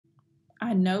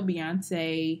I know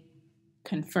Beyonce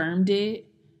confirmed it,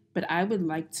 but I would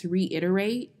like to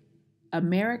reiterate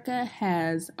America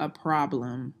has a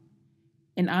problem.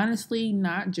 And honestly,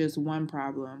 not just one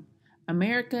problem.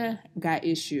 America got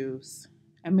issues.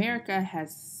 America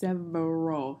has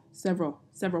several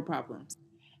problems.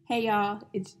 Hey y'all,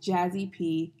 it's Jazzy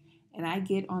P, and I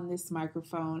get on this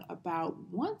microphone about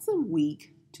once a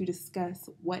week to discuss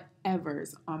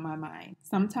whatever's on my mind.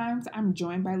 Sometimes I'm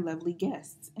joined by lovely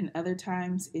guests, and other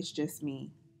times it's just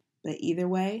me. But either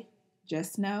way,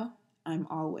 just know I'm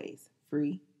always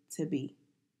free to be.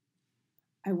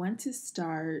 I want to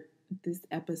start this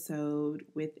episode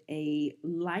with a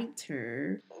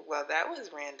lighter. Well, that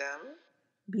was random.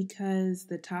 Because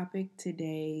the topic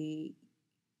today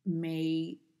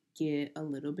may get a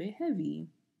little bit heavy.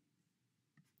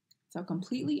 So,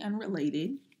 completely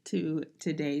unrelated to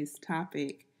today's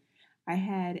topic, I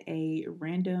had a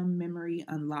random memory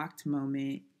unlocked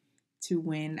moment to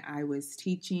when I was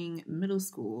teaching middle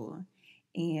school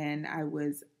and I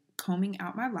was combing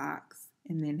out my locks.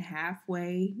 And then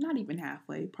halfway, not even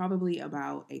halfway, probably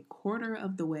about a quarter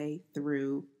of the way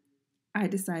through, I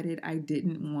decided I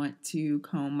didn't want to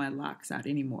comb my locks out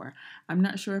anymore. I'm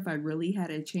not sure if I really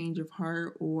had a change of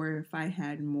heart or if I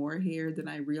had more hair than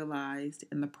I realized,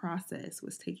 and the process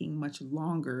was taking much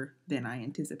longer than I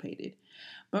anticipated.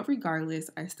 But regardless,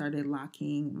 I started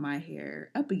locking my hair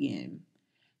up again.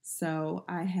 So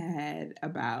I had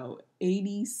about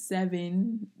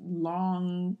 87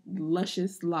 long,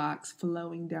 luscious locks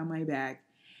flowing down my back,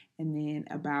 and then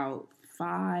about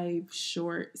 5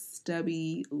 short,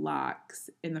 stubby locks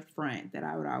in the front that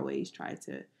I would always try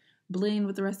to blend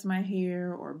with the rest of my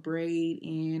hair or braid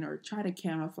in or try to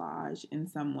camouflage in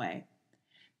some way.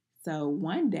 So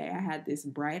one day I had this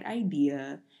bright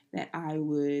idea that I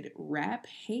would wrap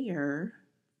hair,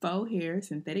 faux hair,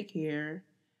 synthetic hair,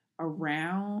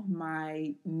 around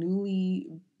my newly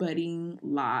budding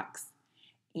locks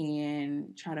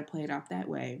and try to play it off that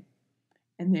way.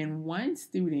 And then one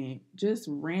student just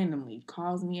randomly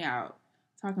calls me out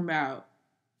talking about,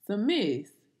 "So,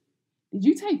 miss, did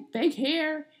you take fake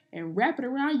hair and wrap it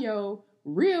around your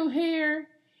real hair?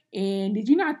 And did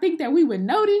you not think that we would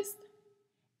notice?"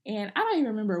 And I don't even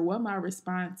remember what my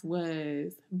response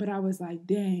was, but I was like,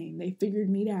 dang, they figured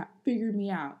me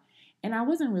out. And I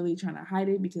wasn't really trying to hide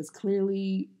it because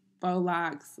clearly faux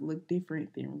locks look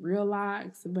different than real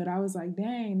locks. But I was like,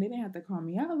 dang, they didn't have to call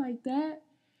me out like that.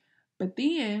 But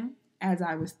then, as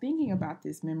I was thinking about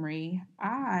this memory,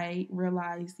 I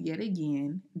realized yet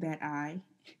again that I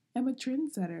am a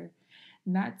trendsetter.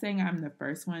 Not saying I'm the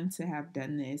first one to have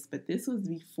done this, but this was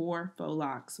before faux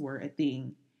locks were a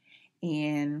thing.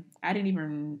 And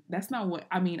that's not what,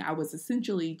 I was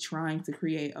essentially trying to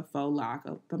create a faux lock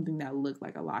of something that looked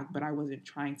like a lock, but I wasn't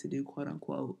trying to do quote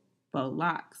unquote faux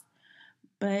locks.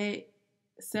 But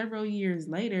several years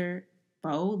later,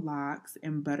 faux locks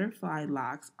and butterfly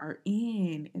locks are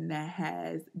in, and that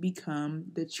has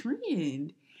become the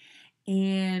trend.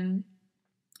 And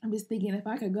I was thinking if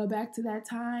I could go back to that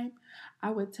time,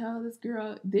 I would tell this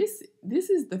girl, this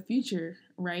is the future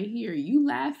right here. You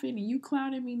laughing and you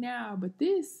clowning me now, but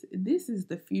this is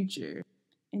the future.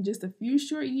 In just a few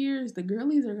short years, the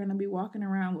girlies are going to be walking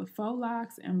around with faux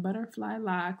locks and butterfly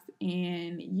locks,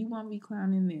 and you won't be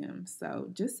clowning them. So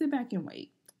just sit back and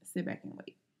wait. Sit back and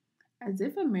wait. As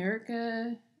if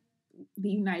America, the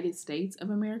United States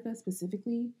of America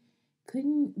specifically,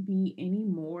 couldn't be any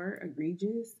more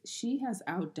egregious, she has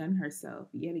outdone herself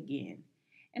yet again.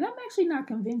 And I'm actually not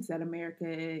convinced that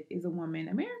America is a woman.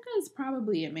 America is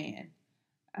probably a man.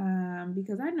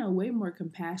 Because I know way more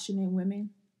compassionate women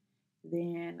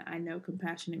than I know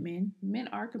compassionate men. Men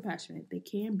are compassionate, they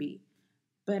can be.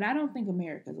 But I don't think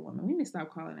America's a woman. We need to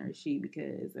stop calling her a she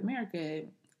because America,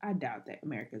 I doubt that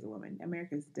America's a woman.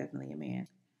 America's definitely a man.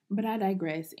 But I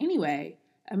digress. Anyway,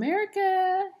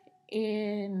 America,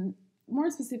 and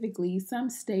more specifically, some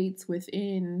states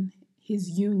within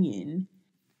his union.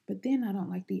 But then I don't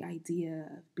like the idea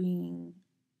of being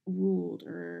ruled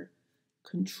or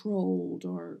controlled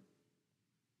or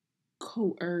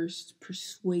coerced,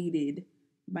 persuaded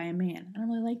by a man. I don't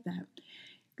really like that.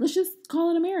 Let's just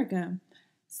call it America.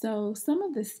 So, some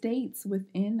of the states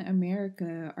within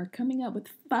America are coming up with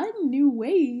fun new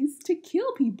ways to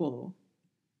kill people.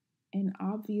 And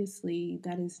obviously,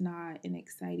 that is not an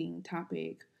exciting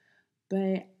topic.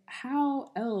 But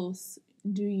how else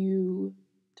do you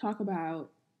talk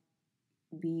about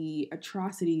the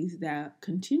atrocities that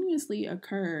continuously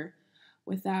occur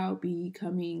without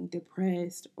becoming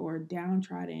depressed or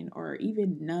downtrodden or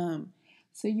even numb?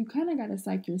 So you kind of got to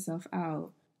psych yourself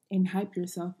out and hype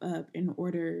yourself up in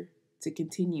order to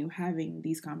continue having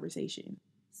these conversations.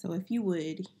 So, if you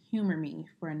would humor me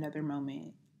for another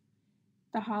moment,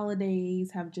 the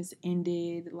holidays have just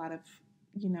ended. A lot of,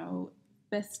 you know,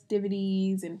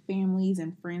 festivities and families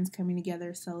and friends coming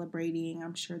together celebrating.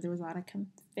 I'm sure there was a lot of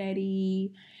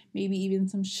confetti, maybe even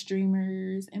some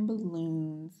streamers and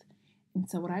balloons. And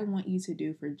so, what I want you to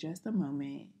do for just a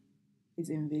moment is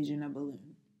envision a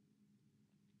balloon.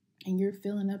 And you're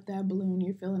filling up that balloon,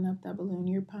 you're filling up that balloon,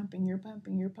 you're pumping, you're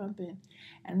pumping, you're pumping.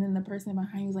 And then the person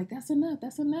behind you is like, that's enough,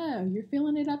 that's enough. You're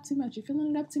filling it up too much, you're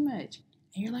filling it up too much.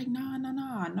 And you're like, no, no,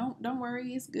 no, no, don't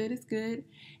worry, it's good, it's good.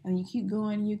 And you keep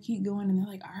going, you keep going, and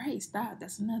they're like, all right, stop,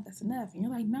 that's enough, that's enough. And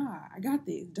you're like, nah, I got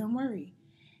this, don't worry.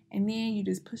 And then you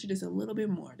just push it just a little bit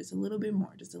more, just a little bit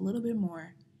more, just a little bit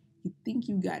more. You think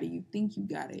you got it, you think you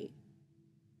got it.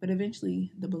 But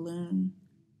eventually the balloon,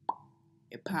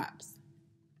 it pops.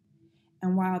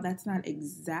 And while that's not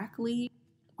exactly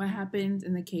what happens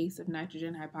in the case of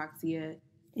nitrogen hypoxia,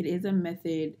 it is a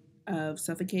method of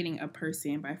suffocating a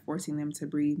person by forcing them to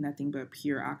breathe nothing but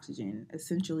pure oxygen,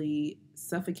 essentially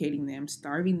suffocating them,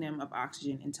 starving them of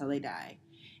oxygen until they die.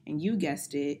 And you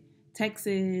guessed it,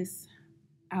 Texas,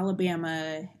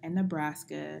 Alabama, and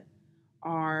Nebraska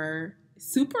are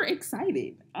super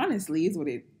excited. Honestly, is what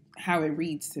it how it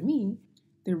reads to me.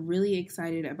 They're really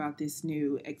excited about this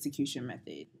new execution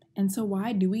method. And so,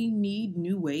 why do we need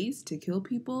new ways to kill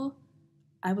people?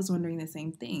 I was wondering the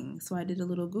same thing. So, I did a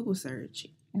little Google search.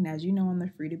 And as you know, on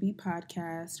the Free to Be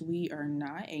podcast, we are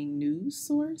not a news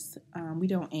source. We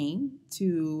don't aim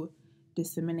to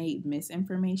disseminate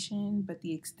misinformation, but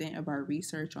the extent of our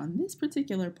research on this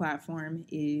particular platform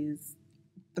is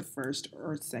the first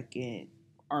or second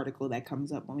article that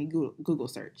comes up when we Google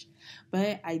search.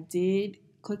 But I did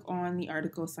click on the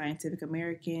article Scientific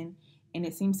American, and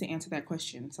it seems to answer that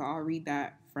question. So I'll read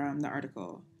that from the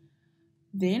article.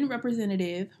 Then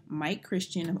Representative Mike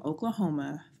Christian of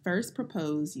Oklahoma first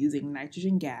proposed using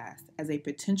nitrogen gas as a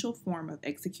potential form of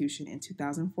execution in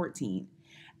 2014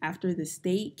 after the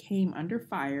state came under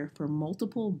fire for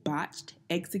multiple botched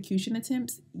execution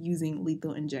attempts using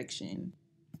lethal injection.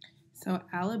 So,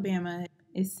 Alabama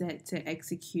is set to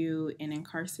execute an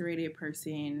incarcerated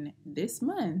person this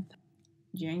month,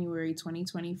 January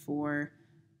 2024,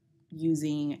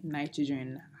 using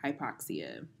nitrogen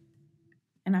hypoxia.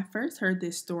 And I first heard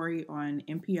this story on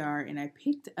NPR and I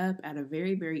picked up at a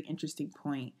very, very interesting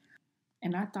point.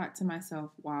 And I thought to myself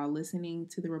while listening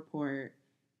to the report,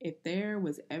 if there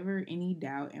was ever any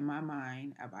doubt in my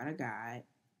mind about a God,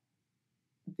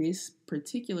 this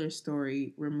particular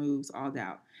story removes all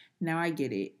doubt. Now I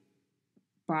get it.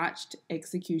 Botched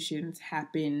executions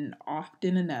happen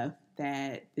often enough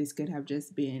that this could have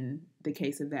just been the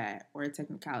case of that or a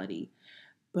technicality.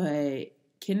 But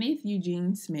Kenneth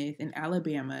Eugene Smith in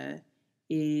Alabama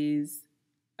is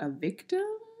a victim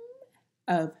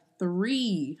of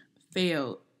 3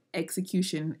 failed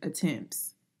execution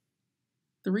attempts.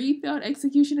 3 failed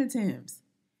execution attempts.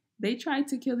 They tried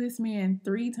to kill this man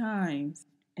 3 times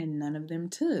and none of them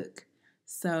took.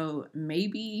 So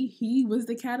maybe he was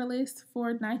the catalyst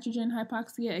for nitrogen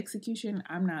hypoxia execution.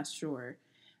 I'm not sure.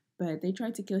 But they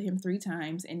tried to kill him 3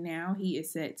 times, and now he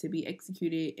is set to be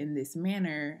executed in this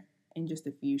manner in just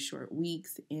a few short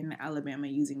weeks in Alabama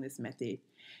using this method.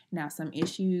 Now, some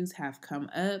issues have come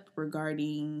up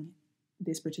regarding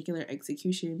this particular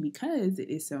execution because it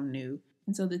is so new.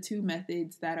 And so the 2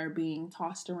 methods that are being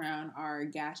tossed around are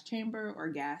gas chamber or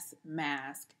gas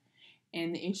mask.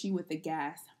 And the issue with the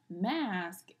gas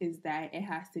mask is that it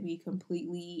has to be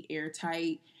completely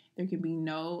airtight. There can be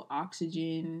no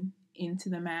oxygen into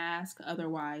the mask.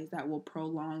 Otherwise, that will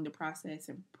prolong the process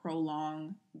and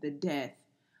prolong the death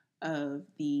of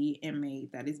the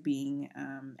inmate that is being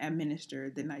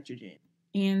administered the nitrogen.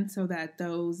 And so that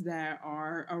those that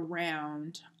are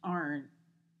around aren't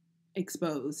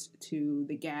exposed to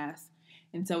the gas.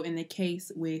 And so in the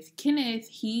case with Kenneth,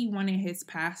 he wanted his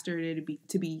pastor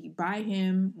to be by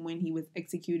him when he was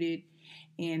executed.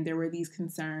 And there were these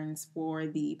concerns for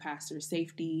the pastor's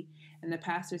safety. And the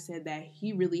pastor said that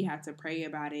he really had to pray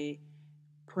about it,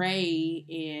 pray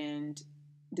and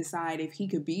decide if he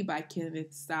could be by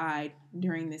Kenneth's side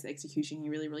during this execution. He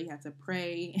really, really had to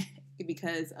pray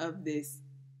because of this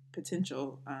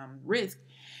potential risk.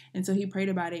 And so he prayed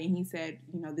about it and he said,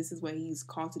 this is what he's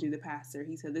called to do, the pastor.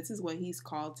 He said, this is what he's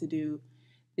called to do.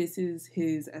 This is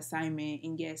his assignment.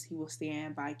 And yes, he will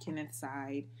stand by Kenneth's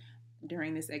side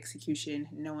during this execution,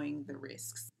 knowing the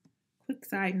risks. Quick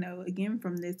side note, again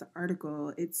from this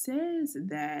article, it says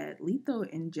that lethal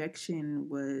injection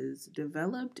was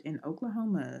developed in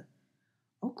Oklahoma.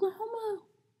 Oklahoma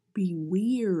be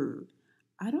weird.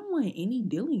 I don't want any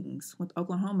dealings with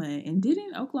Oklahoma. And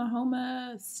didn't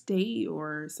Oklahoma State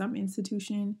or some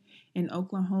institution in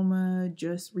Oklahoma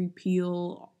just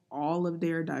repeal all of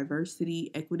their diversity,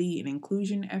 equity, and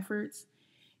inclusion efforts?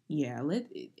 Yeah, let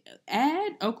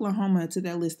add Oklahoma to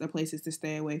that list of places to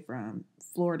stay away from.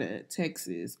 Florida,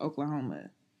 Texas,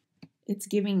 Oklahoma. It's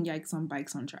giving yikes on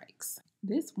bikes on trikes.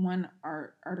 This one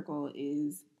article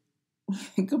is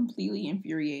completely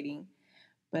infuriating,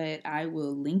 but I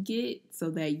will link it so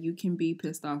that you can be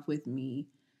pissed off with me.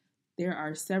 There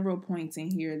are several points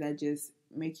in here that just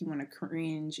make you want to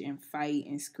cringe and fight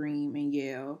and scream and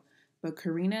yell. But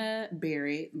Karina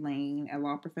Barrett Lane, a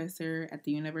law professor at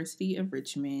the University of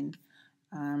Richmond,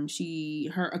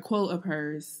 a quote of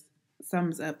hers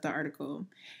sums up the article,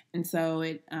 and so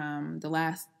the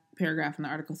last paragraph in the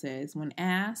article says, when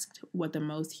asked what the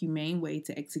most humane way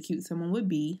to execute someone would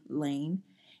be, Lane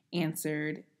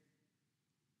answered,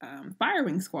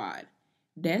 firing squad.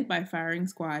 Death by firing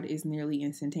squad is nearly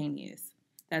instantaneous.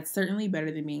 That's certainly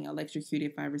better than being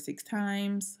electrocuted 5 or 6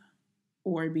 times,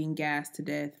 or being gassed to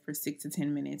death for 6 to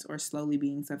 10 minutes, or slowly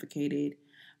being suffocated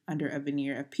under a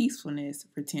veneer of peacefulness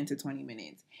for 10 to 20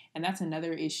 minutes. And that's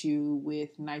another issue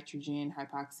with nitrogen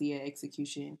hypoxia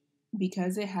execution.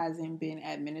 Because it hasn't been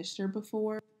administered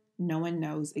before, no one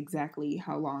knows exactly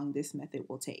how long this method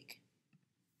will take.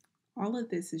 All of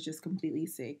this is just completely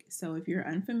sick. So if you're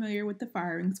unfamiliar with the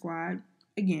firing squad,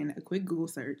 again, a quick Google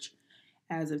search.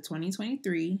 As of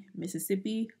 2023,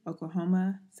 Mississippi,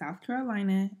 Oklahoma, South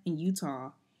Carolina, and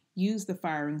Utah used the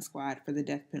firing squad for the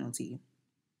death penalty.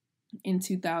 In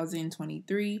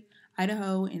 2023,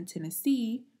 Idaho and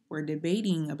Tennessee were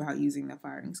debating about using the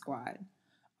firing squad.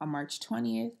 On March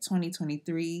 20th,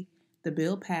 2023, the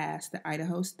bill passed the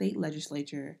Idaho State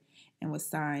Legislature and was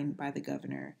signed by the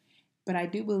governor. But I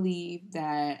do believe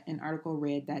that an article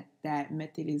read that that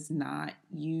method is not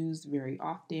used very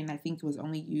often. I think it was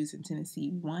only used in Tennessee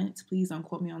once. Please don't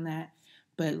quote me on that.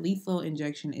 But lethal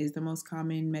injection is the most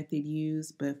common method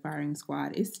used, but firing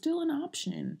squad is still an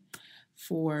option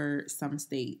for some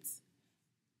states.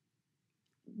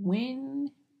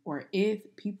 When or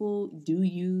if people do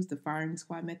use the firing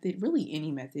squad method, really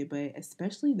any method, but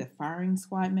especially the firing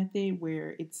squad method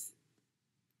where it's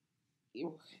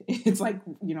like,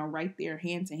 right there,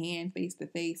 hand to hand, face to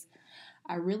face.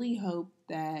 I really hope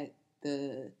that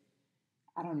I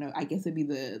don't know, I guess it'd be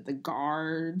the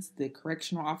guards, the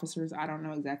correctional officers. I don't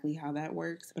know exactly how that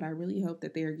works, but I really hope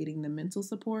that they are getting the mental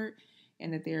support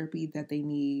and the therapy that they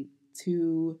need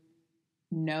to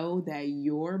know that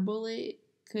your bullet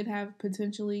could have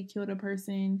potentially killed a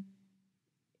person.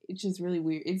 It's just really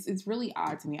weird. It's really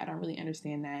odd to me. I don't really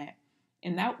understand that.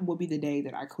 And that would be the day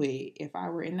that I quit. If I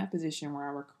were in that position where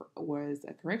I was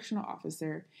a correctional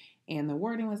officer and the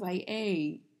warden was like,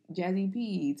 hey, Jazzy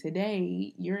P,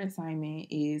 today your assignment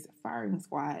is firing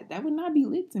squad. That would not be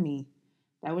lit to me.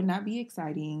 That would not be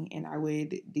exciting. And I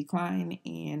would decline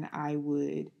and I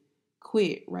would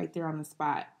quit right there on the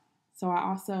spot. So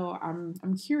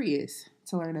I'm curious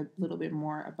to learn a little bit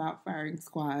more about firing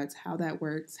squads, how that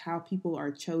works, how people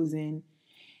are chosen.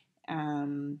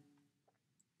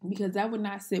 Because that would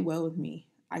not sit well with me.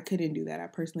 I couldn't do that. I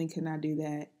personally could not do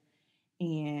that.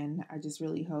 And I just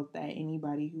really hope that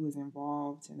anybody who is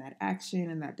involved in that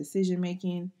action and that decision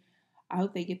making, I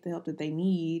hope they get the help that they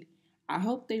need. I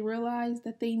hope they realize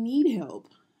that they need help.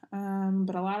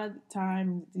 But a lot of the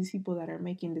time, these people that are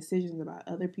making decisions about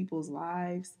other people's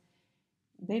lives,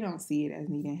 they don't see it as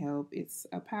needing help. It's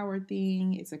a power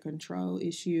thing. It's a control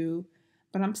issue.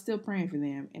 But I'm still praying for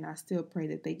them, and I still pray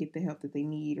that they get the help that they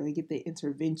need or they get the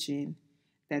intervention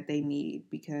that they need,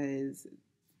 because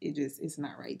it's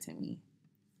not right to me.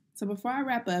 So before I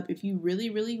wrap up, if you really,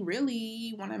 really,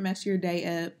 really want to mess your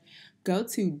day up, go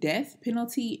to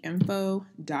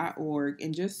deathpenaltyinfo.org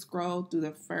and just scroll through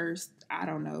the first,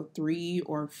 3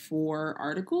 or 4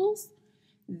 articles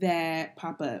that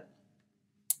pop up.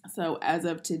 So as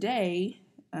of today,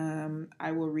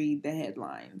 I will read the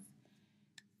headlines.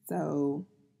 So,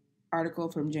 article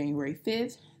from January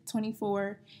 5th,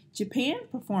 24. Japan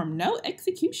performed no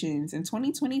executions in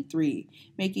 2023,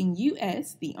 making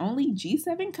U.S. the only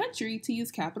G7 country to use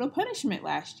capital punishment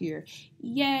last year.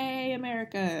 Yay,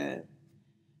 America!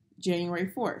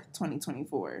 January 4th,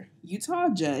 2024. Utah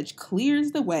judge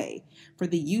clears the way for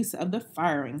the use of the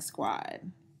firing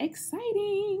squad.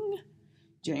 Exciting!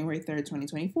 January 3rd,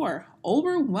 2024.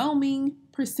 Overwhelming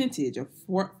percentage of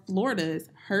Florida's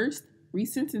Hearst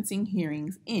resentencing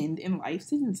hearings end in life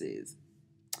sentences.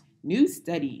 New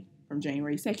study from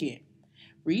January 2nd.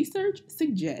 Research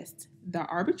suggests the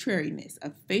arbitrariness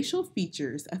of facial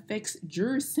features affects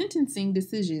jurors' sentencing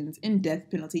decisions in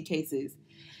death penalty cases.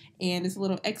 And it's a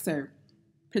little excerpt.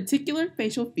 Particular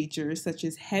facial features, such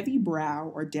as heavy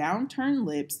brow or downturned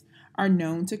lips, are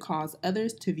known to cause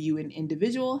others to view an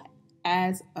individual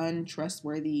as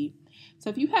untrustworthy. So,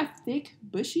 if you have thick,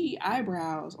 bushy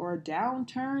eyebrows or a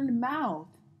downturned mouth,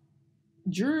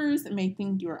 jurors may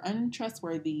think you are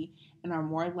untrustworthy and are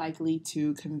more likely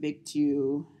to convict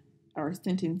you or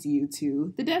sentence you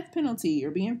to the death penalty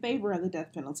or be in favor of the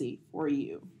death penalty for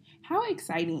you. How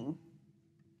exciting!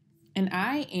 And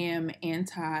I am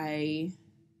anti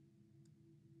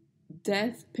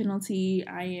death penalty.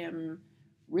 I am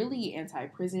really anti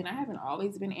prison. I haven't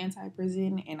always been anti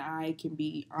prison, and I can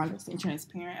be honest and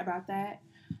transparent about that.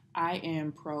 I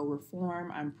am pro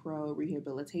reform, I'm pro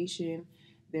rehabilitation.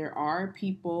 There are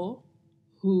people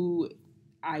who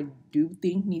I do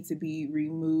think need to be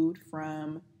removed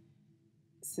from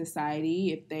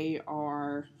society if they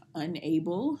are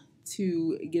unable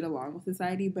to get along with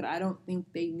society, but I don't think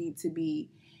they need to be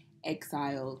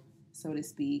exiled, so to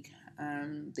speak.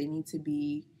 They need to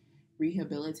be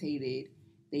rehabilitated.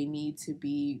 They need to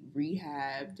be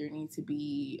rehabbed. There need to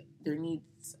be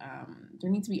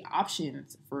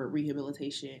options for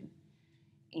rehabilitation,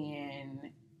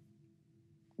 and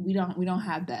we don't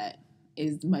have that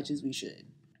as much as we should.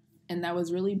 And that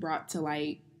was really brought to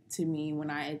light to me when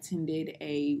I attended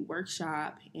a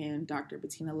workshop and Dr.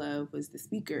 Bettina Love was the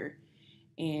speaker.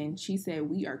 And she said,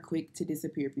 we are quick to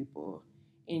disappear people.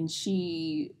 And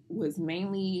she was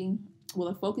mainly, well,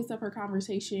 the focus of her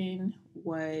conversation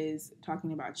was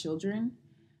talking about children,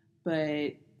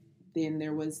 but then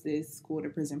there was this school to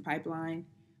prison pipeline.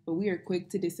 But we are quick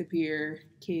to disappear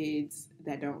kids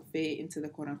that don't fit into the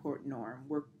quote unquote norm.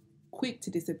 We're quick to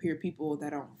disappear people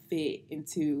that don't fit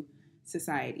into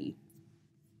society.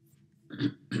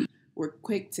 We're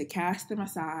quick to cast them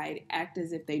aside, act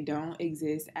as if they don't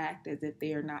exist, act as if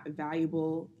they are not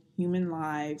valuable human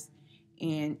lives,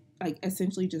 and like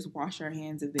essentially just wash our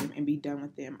hands of them and be done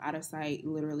with them, out of sight,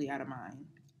 literally out of mind.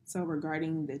 So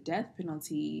regarding the death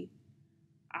penalty,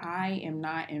 I am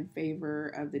not in favor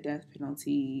of the death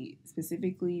penalty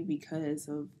specifically because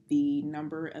of the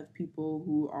number of people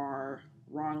who are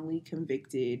wrongly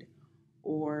convicted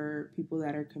or people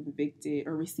that are convicted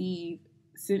or receive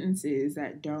sentences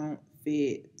that don't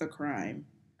fit the crime.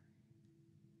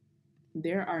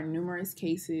 There are numerous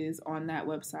cases on that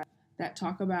website that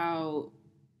talk about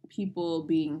people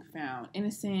being found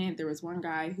innocent. There was one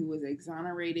guy who was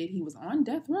exonerated. He was on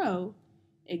death row,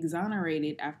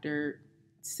 exonerated after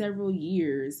several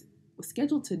years, was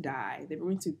scheduled to die. They were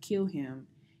going to kill him,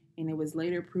 and it was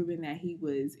later proven that he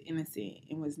was innocent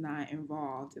and was not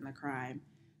involved in the crime.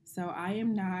 So I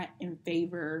am not in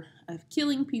favor of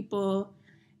killing people,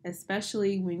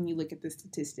 especially when you look at the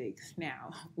statistics.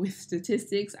 Now, with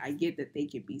statistics, I get that they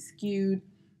can be skewed.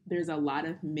 There's a lot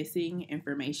of missing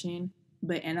information,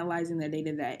 but analyzing the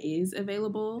data that is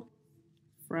available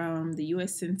from the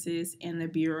US Census and the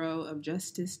Bureau of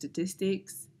Justice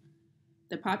Statistics,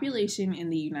 the population in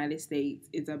the United States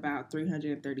is about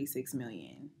 336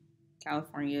 million.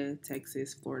 California,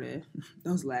 Texas, Florida,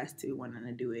 those last two wanting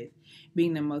to do it,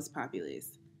 being the most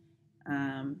populous.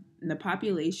 The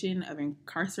population of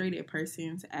incarcerated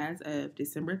persons as of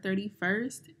December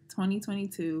 31st,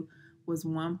 2022 was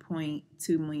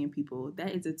 1.2 million people.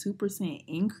 That is a 2%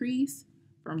 increase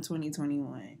from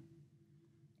 2021.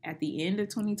 At the end of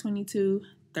 2022,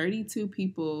 32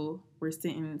 people were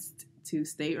sentenced to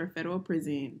state or federal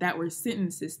prison, that were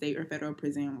sentenced to state or federal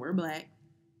prison were Black,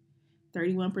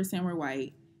 31% were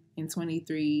white, and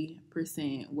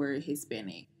 23% were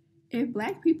Hispanic. If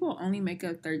Black people only make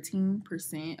up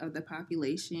 13% of the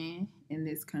population in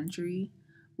this country,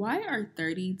 why are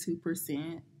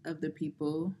 32% of the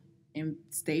people in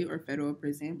state or federal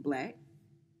prison Black?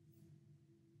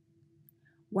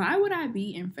 Why would I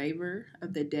be in favor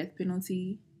of the death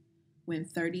penalty when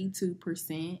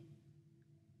 32%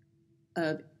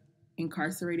 of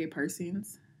incarcerated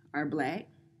persons are Black?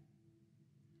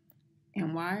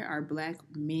 And why are Black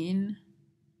men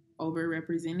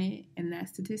overrepresented in that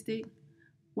statistic?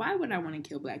 Why would I want to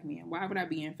kill Black men? Why would I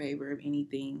be in favor of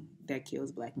anything that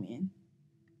kills Black men?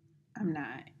 I'm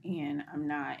not. And I'm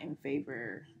not in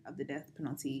favor of the death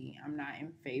penalty. I'm not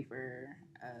in favor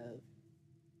of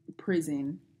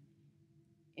prison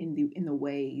in the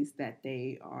ways that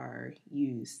they are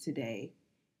used today.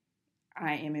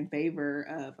 I am in favor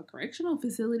of a correctional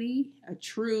facility, a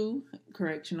true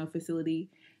correctional facility.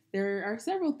 There are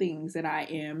several things that I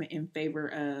am in favor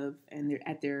of, and they're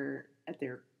at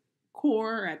their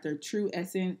core, at their true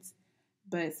essence,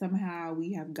 but somehow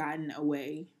we have gotten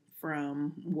away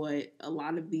from what a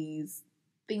lot of these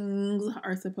things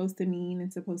are supposed to mean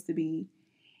and supposed to be.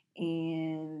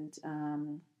 And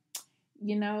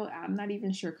I'm not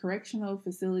even sure. Correctional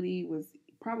facility was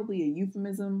probably a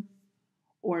euphemism,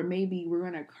 or maybe we're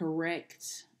going to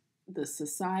correct the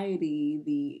society,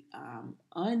 the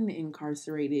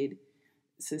unincarcerated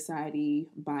society,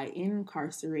 by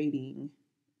incarcerating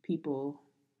people,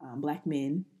 black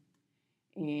men,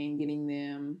 and getting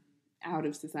them out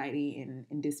of society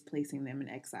and displacing them and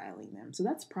exiling them. So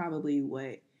that's probably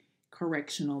what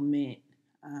correctional meant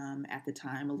at the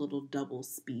time, a little double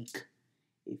speak,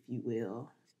 if you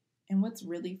will. And what's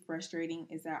really frustrating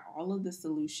is that all of the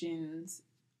solutions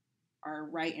are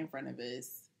right in front of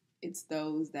us. It's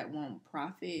those that won't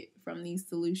profit from these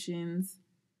solutions.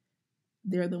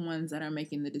 They're the ones that are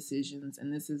making the decisions,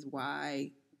 and this is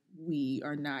why we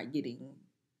are not getting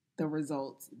the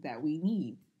results that we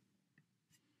need.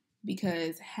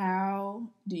 Because how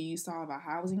do you solve a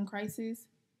housing crisis?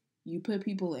 You put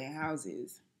people in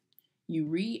houses. You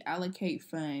reallocate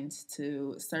funds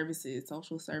to services,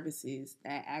 social services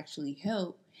that actually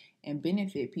help and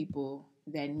benefit people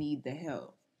that need the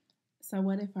help. So,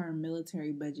 what if our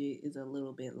military budget is a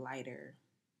little bit lighter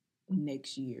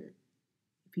next year?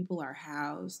 If people are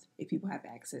housed, if people have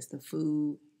access to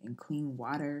food and clean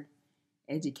water,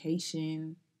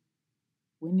 education,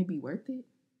 wouldn't it be worth it?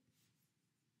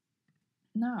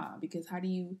 Nah, because how do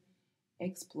you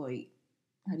exploit?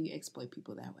 How do you exploit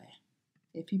people that way?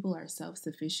 If people are self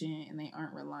sufficient and they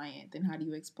aren't reliant, then how do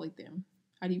you exploit them?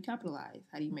 How do you capitalize?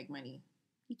 How do you make money?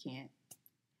 You can't.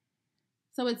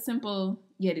 So it's simple,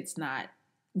 yet it's not,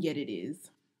 yet it is.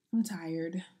 I'm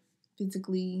tired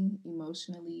physically,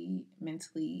 emotionally,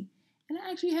 mentally, and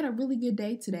I actually had a really good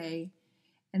day today.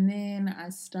 And then I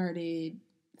started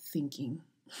thinking.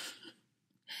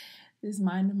 This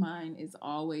mind of mine is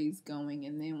always going.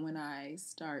 And then when I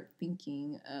start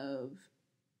thinking of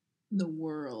the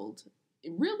world,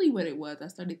 really what it was, I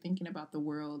started thinking about the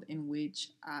world in which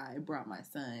I brought my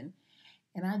son.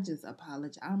 And I just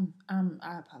apologize. I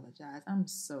apologize. I'm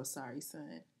so sorry,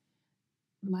 son.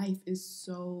 Life is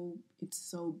it's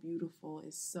so beautiful.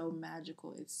 It's so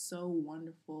magical. It's so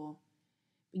wonderful.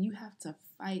 But you have to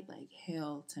fight like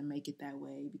hell to make it that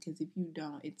way, because if you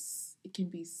don't, it can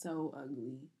be so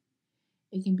ugly.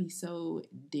 It can be so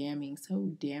damning, so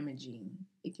damaging.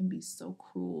 It can be so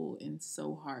cruel and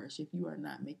so harsh if you are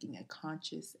not making a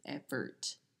conscious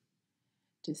effort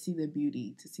to see the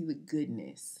beauty, to see the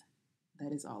goodness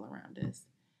that is all around us.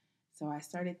 So I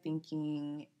started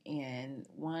thinking, and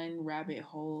one rabbit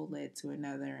hole led to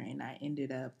another, and I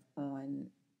ended up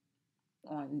on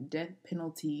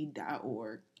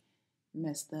deathpenalty.org.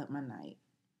 Messed up my night.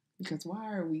 Because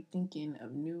why are we thinking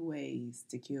of new ways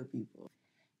to kill people?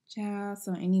 Ciao.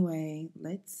 So anyway,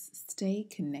 let's stay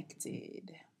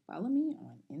connected. Follow me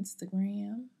on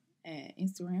Instagram at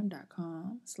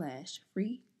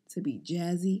instagram.com/free to be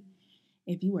Jazzy.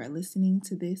 If you are listening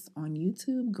to this on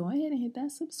YouTube, go ahead and hit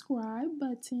that subscribe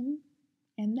button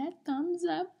and that thumbs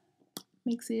up.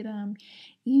 Makes it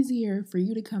easier for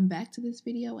you to come back to this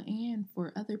video and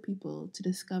for other people to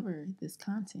discover this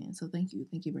content. So thank you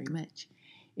very much.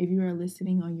 If you are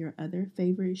listening on your other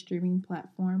favorite streaming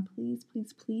platform, please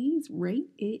rate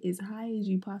it as high as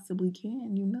you possibly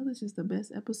can. You know this is the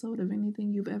best episode of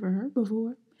anything you've ever heard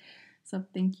before. So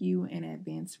thank you in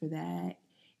advance for that.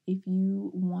 If you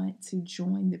want to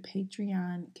join the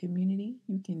Patreon community,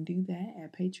 you can do that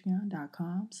at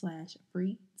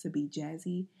patreon.com/free to be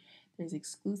Jazzy. There's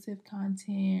exclusive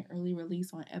content, early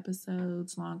release on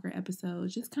episodes, longer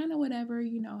episodes, just kind of whatever,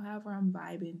 however I'm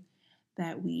vibing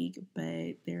that week.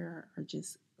 But there are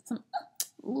just some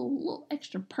little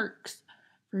extra perks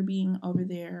for being over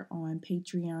there on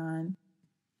Patreon.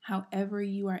 However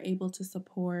you are able to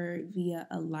support via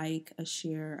a like, a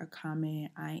share, a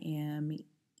comment, I am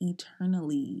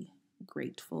eternally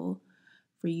grateful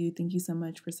for you. Thank you so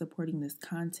much for supporting this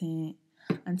content.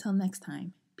 Until next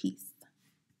time, peace.